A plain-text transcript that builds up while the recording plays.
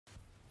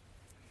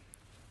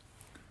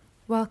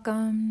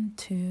Welcome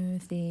to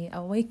the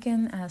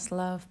Awaken as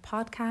Love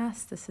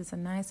podcast. This is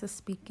Anayza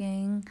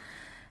speaking,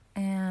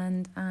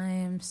 and I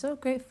am so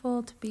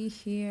grateful to be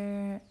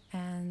here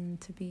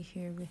and to be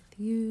here with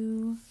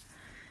you.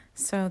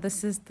 So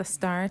this is the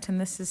start,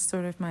 and this is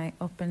sort of my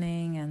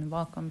opening and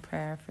welcome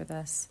prayer for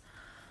this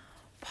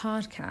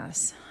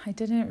podcast. I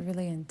didn't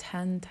really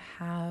intend to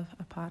have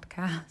a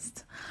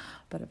podcast,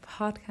 but a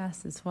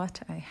podcast is what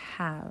I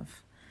have.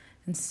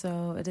 And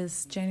so it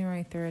is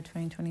January 3rd,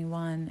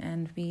 2021,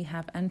 and we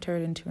have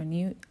entered into a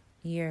new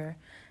year,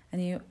 a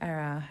new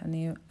era, a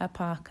new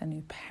epoch, a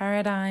new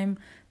paradigm,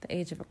 the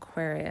age of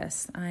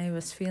Aquarius. I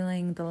was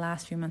feeling the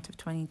last few months of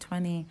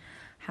 2020,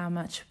 how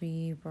much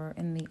we were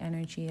in the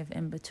energy of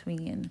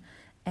in-between.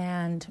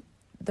 And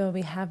though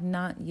we have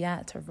not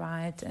yet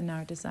arrived in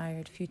our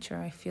desired future,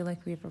 I feel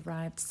like we've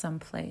arrived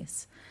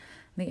someplace.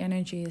 The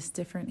energy is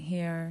different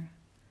here.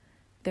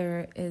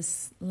 There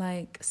is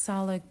like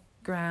solid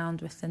ground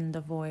within the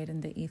void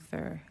and the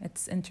ether.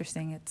 It's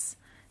interesting.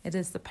 It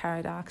is the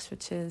paradox,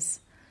 which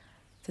is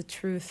the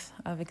truth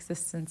of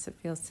existence, it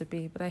feels to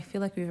be. But I feel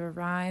like we've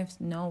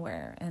arrived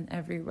nowhere and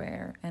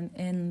everywhere. And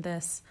in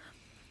this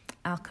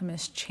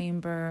alchemist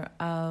chamber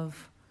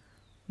of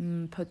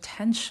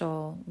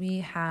potential, we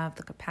have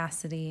the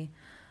capacity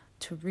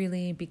to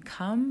really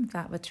become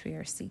that which we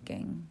are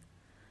seeking.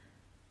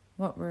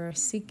 What we're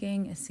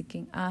seeking is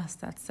seeking us.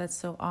 That's said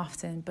so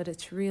often, but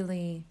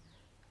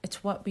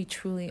it's what we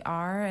truly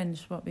are, and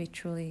it's what we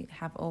truly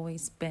have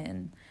always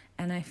been.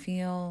 And I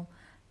feel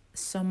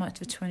so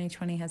much of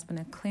 2020 has been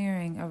a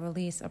clearing, a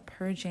release, a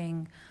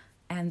purging,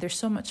 and there's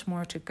so much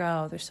more to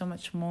go. There's so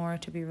much more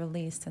to be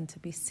released and to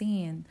be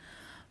seen.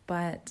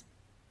 But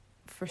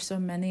for so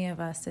many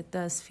of us, it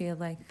does feel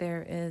like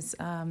there is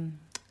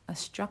a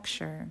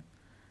structure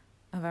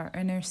of our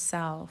inner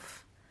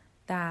self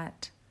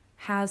that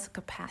has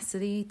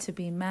capacity to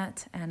be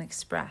met and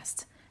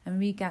expressed. And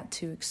we get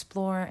to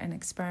explore and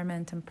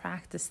experiment and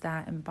practice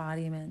that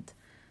embodiment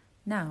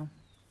now.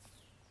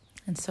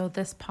 And so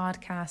this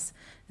podcast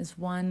is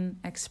one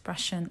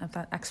expression of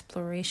that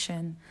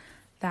exploration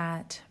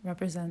that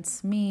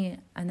represents me,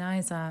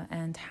 Anayza,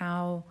 and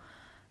how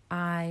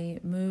I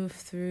move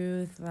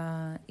through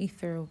the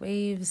ether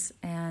waves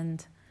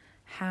and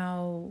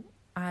how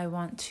I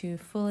want to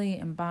fully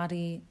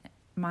embody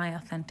my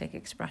authentic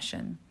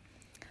expression.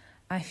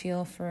 I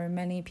feel for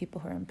many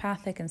people who are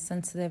empathic and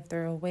sensitive,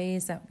 there are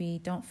ways that we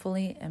don't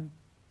fully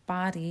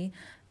embody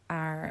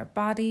our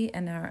body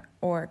and our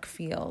auric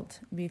field.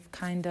 We've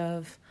kind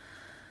of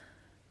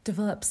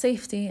developed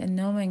safety and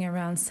knowing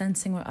around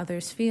sensing what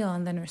others feel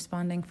and then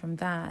responding from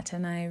that.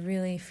 And I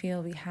really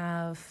feel we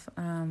have,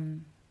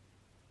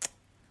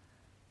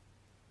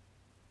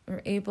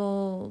 we're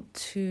able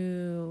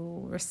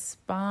to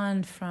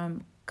respond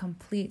from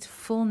complete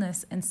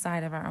fullness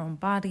inside of our own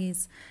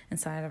bodies,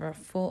 inside of our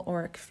full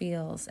auric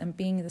fields, and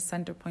being the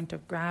center point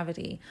of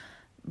gravity,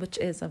 which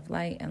is of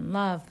light and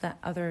love that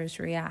others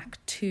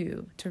react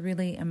to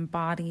really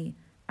embody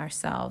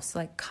ourselves,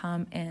 like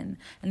come in.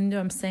 And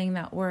I'm saying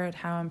that word,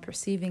 how I'm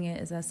perceiving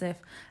it is as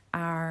if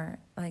our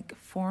like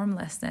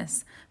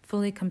formlessness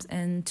fully comes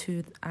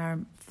into our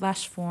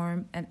flesh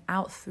form and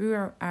out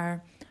through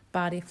our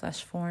body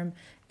flesh form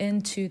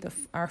into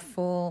our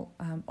full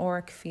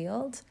auric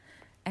field,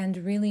 and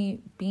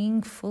really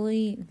being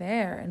fully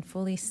there and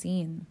fully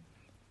seen.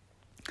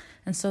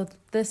 And so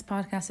this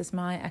podcast is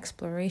my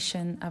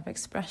exploration of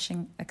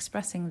expressing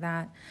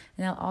that.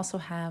 And I'll also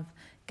have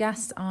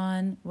guests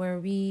on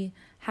where we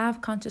have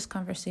conscious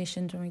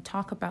conversations when we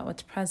talk about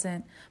what's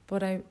present.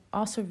 But what I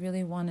also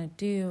really want to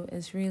do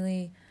is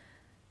really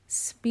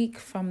speak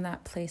from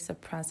that place of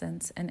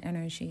presence and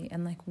energy,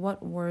 and like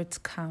what words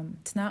come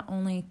to not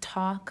only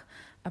talk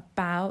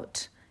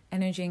about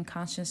energy and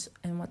consciousness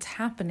and what's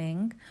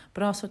happening,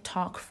 but also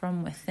talk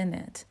from within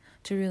it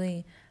to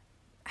really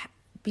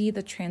be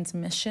the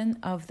transmission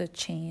of the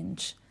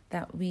change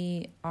that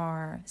we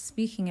are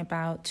speaking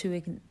about,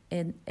 to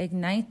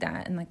ignite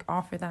that and like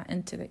offer that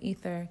into the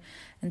ether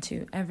and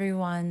to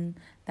everyone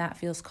that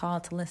feels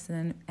called to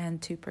listen and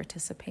to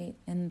participate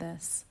in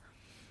this.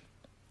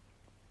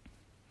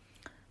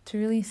 To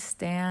really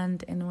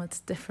stand in what's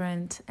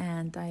different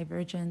and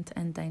divergent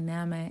and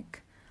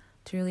dynamic,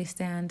 to really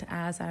stand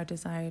as our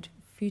desired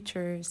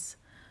futures,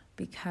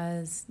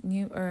 because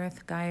New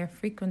Earth, Gaia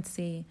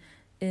frequency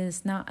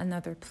is not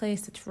another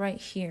place, it's right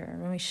here.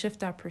 When we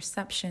shift our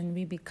perception,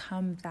 we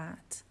become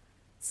that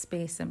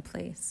space and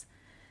place.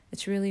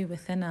 It's really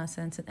within us,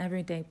 and it's an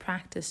everyday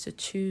practice to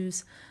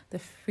choose the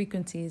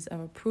frequencies of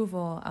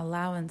approval,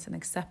 allowance, and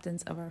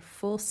acceptance of our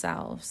full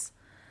selves,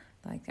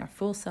 like our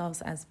full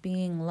selves as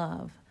being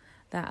love,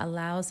 that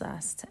allows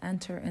us to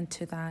enter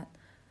into that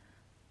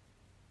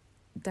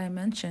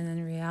dimension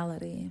and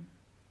reality.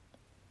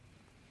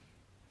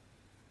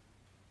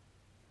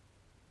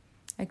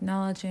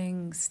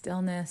 Acknowledging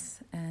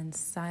stillness and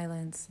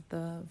silence,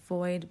 the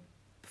void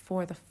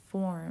before the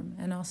form,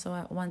 and also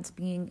at once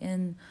being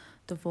in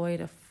the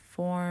void of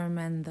form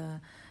and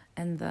the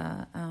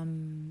the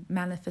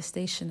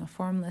manifestation of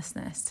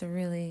formlessness, to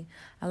really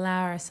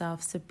allow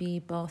ourselves to be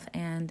both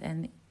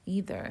and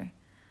either,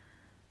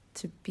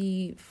 to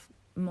be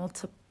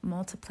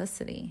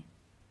multiplicity.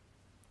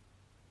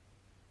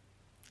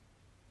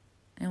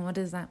 And what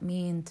does that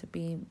mean to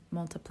be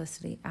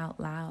multiplicity out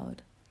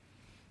loud?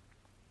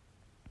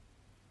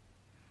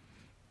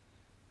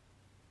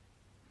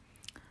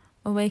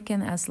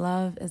 Awaken as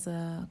love is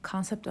a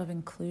concept of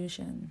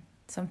inclusion,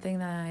 something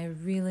that I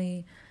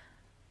really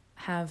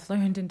have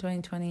learned in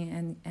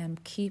 2020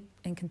 and keep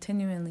and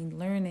continually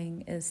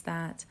learning, is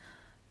that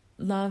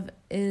love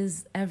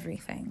is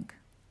everything,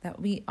 that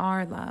we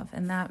are love.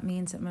 And that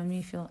means that when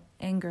we feel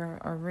anger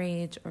or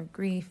rage or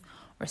grief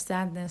or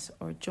sadness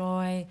or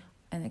joy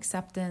and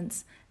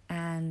acceptance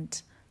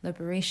and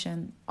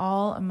liberation,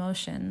 all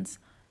emotions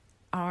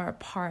are a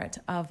part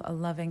of a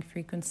loving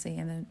frequency.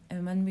 And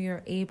when we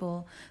are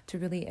able to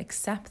really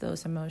accept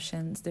those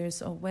emotions,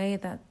 there's a way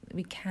that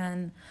we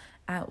can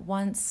at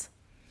once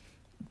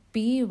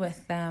be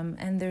with them,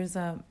 and there's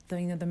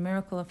the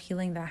miracle of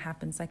healing that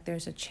happens. Like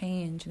there's a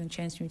change and a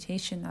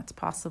transmutation that's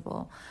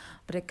possible,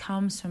 but it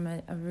comes from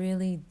a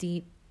really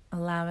deep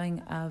allowing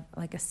of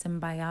like a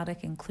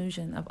symbiotic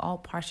inclusion of all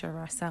parts of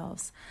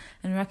ourselves,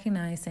 and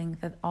recognizing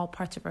that all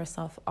parts of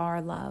ourselves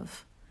are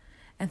love.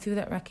 And through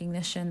that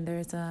recognition,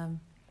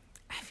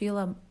 I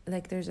feel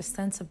like there's a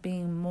sense of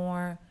being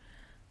more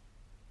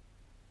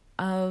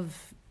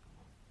of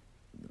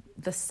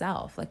the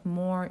self, like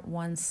more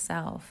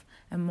oneself,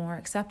 and more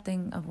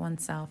accepting of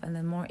oneself, and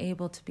then more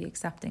able to be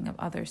accepting of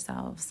other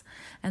selves.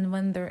 And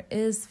when there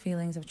is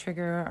feelings of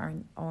trigger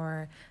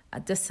or a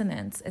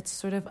dissonance, it's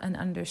sort of an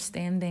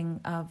understanding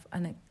of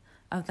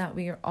that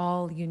we are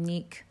all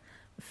unique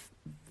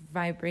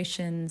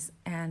vibrations,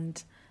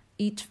 and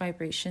each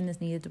vibration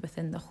is needed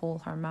within the whole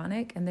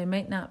harmonic, and they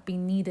might not be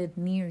needed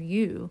near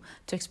you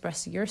to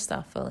express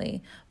yourself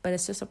fully, but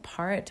it's just a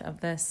part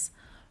of this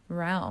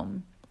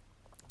realm.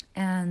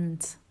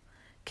 And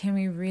can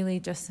we really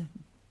just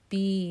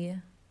be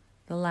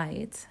the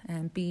light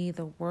and be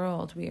the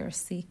world we are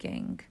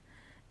seeking,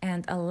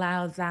 and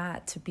allow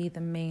that to be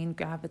the main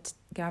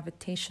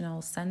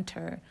gravitational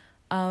center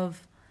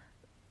of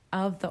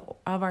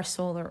our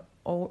solar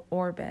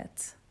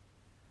orbit,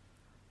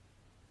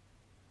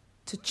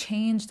 to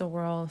change the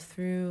world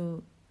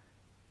through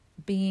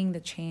being the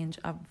change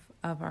of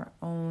our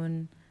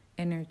own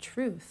inner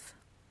truth.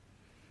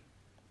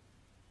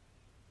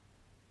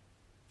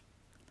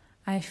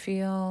 I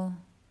feel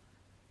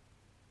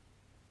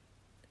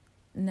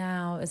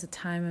now is a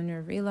time when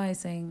you're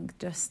realizing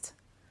just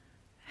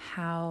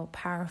how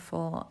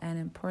powerful and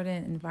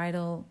important and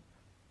vital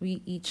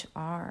we each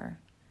are.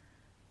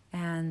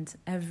 And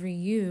every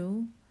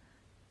you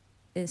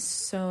is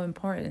so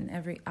important.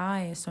 Every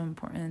I is so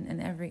important.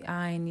 And every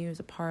I and you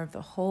is a part of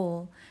the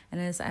whole. And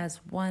it is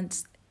as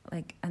once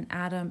like an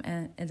atom,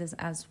 and it is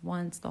as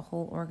once the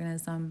whole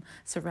organism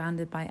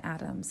surrounded by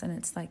atoms. And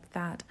it's like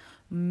that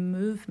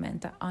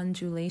movement, that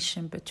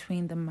undulation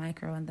between the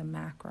micro and the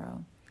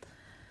macro.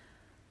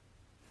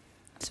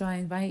 So I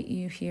invite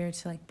you here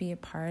to like be a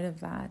part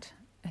of that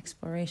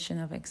exploration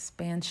of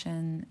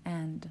expansion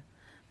and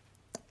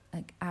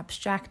like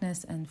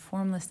abstractness and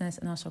formlessness,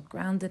 and also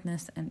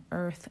groundedness and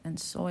earth and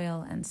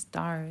soil and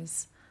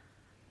stars.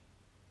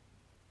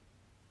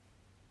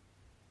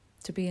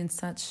 To be in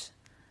such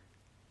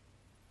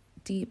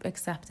deep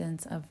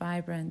acceptance of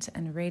vibrant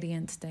and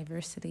radiant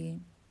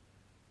diversity.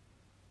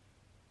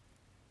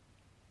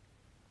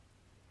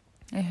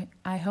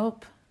 I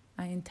hope,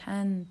 I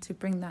intend to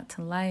bring that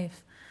to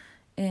life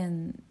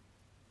in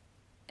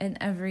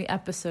every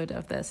episode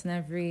of this, and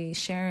every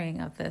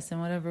sharing of this, in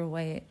whatever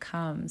way it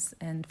comes,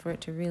 and for it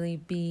to really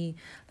be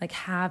like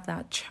have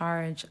that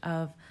charge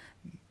of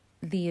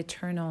the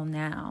eternal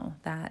now,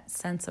 that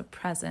sense of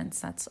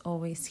presence that's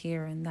always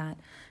here, and that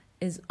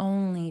is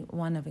only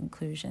one of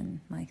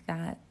inclusion, like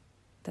that,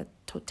 the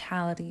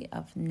totality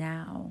of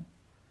now,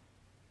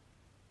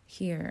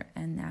 here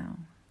and now.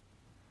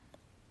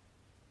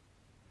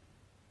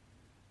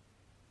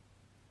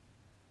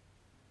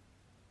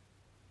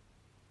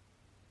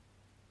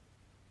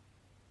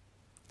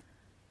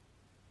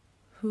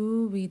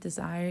 Who we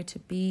desire to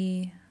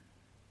be,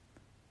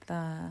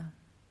 the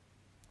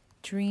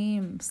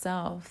dream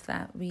self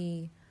that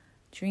we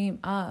dream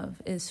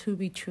of, is who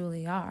we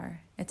truly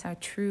are. It's our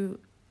true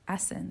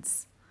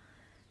essence.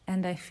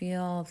 And I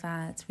feel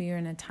that we are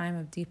in a time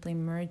of deeply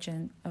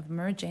merging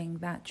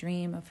that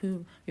dream of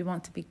who we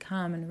want to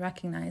become, and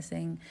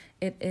recognizing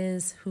it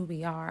is who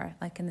we are,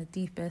 like in the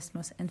deepest,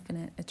 most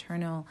infinite,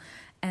 eternal,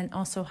 and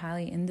also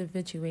highly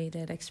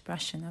individuated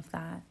expression of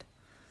that.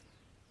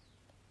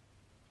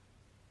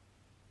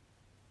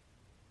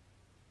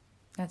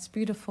 That's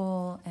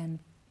beautiful and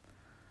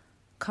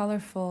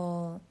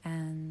colorful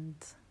and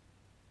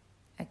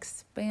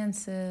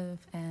expansive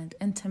and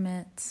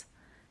intimate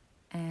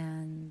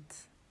and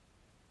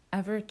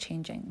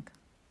ever-changing.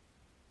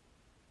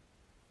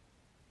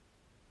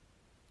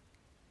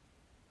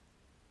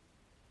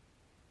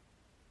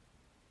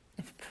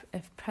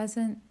 If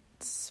present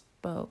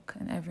spoke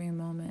in every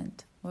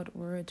moment, what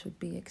words would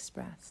be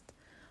expressed,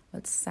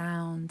 what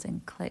sounds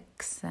and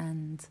clicks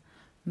and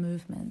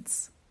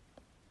movements.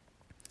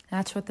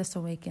 That's what this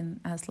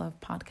Awaken as Love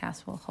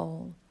podcast will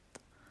hold.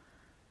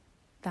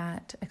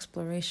 That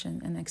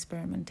exploration and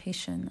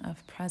experimentation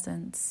of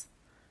presence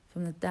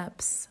from the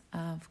depths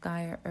of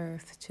Gaia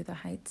Earth to the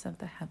heights of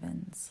the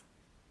heavens.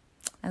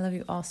 I love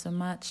you all so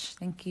much.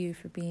 Thank you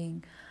for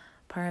being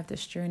part of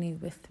this journey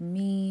with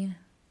me,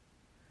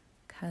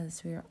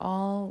 because we are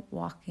all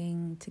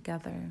walking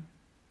together.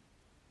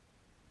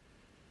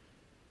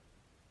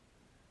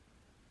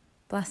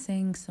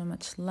 Blessing, so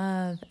much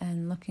love,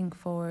 and looking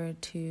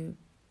forward to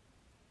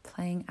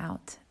playing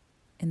out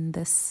in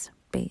this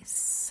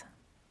space.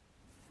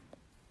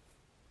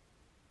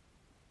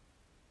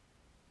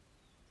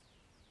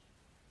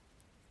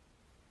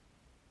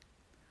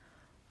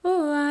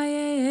 Oh,